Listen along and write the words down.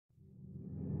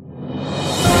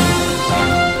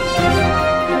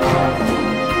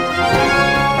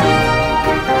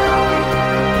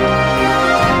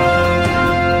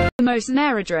Mosun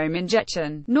Aerodrome in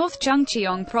Jecheon, North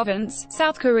Chungcheong Province,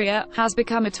 South Korea, has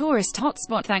become a tourist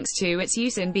hotspot thanks to its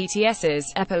use in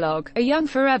BTS's Epilogue, a Young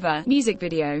Forever music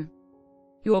video.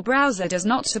 Your browser does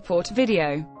not support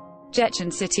video.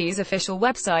 Jecheon City's official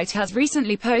website has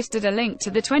recently posted a link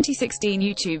to the 2016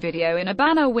 YouTube video in a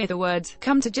banner with the words,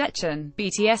 "Come to Jecheon,"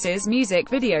 BTS's music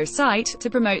video site, to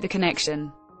promote the connection.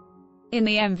 In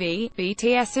the MV,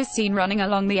 BTS is seen running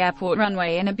along the airport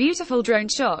runway in a beautiful drone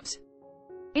shot.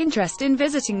 Interest in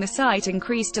visiting the site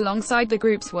increased alongside the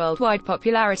group's worldwide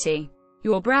popularity.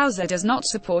 Your browser does not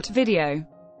support video.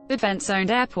 The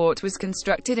defense-owned airport was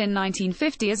constructed in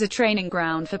 1950 as a training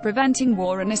ground for preventing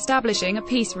war and establishing a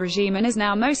peace regime and is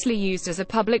now mostly used as a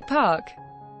public park.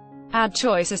 Ad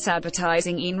choice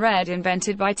advertising in red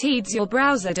invented by Teeds. Your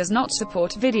browser does not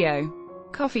support video.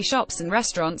 Coffee shops and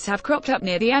restaurants have cropped up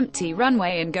near the empty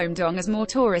runway in Gyeongdong as more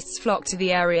tourists flock to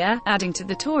the area, adding to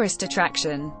the tourist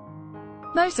attraction.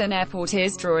 Mosun Airport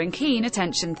is drawing keen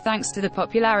attention thanks to the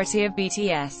popularity of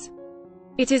BTS.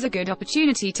 It is a good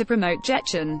opportunity to promote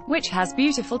Jecheon, which has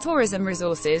beautiful tourism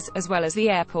resources, as well as the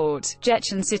airport.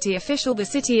 Jecheon City official: the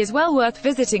city is well worth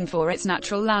visiting for its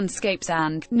natural landscapes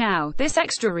and, now, this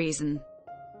extra reason.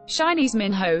 Chinese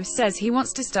Minho says he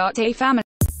wants to start a family.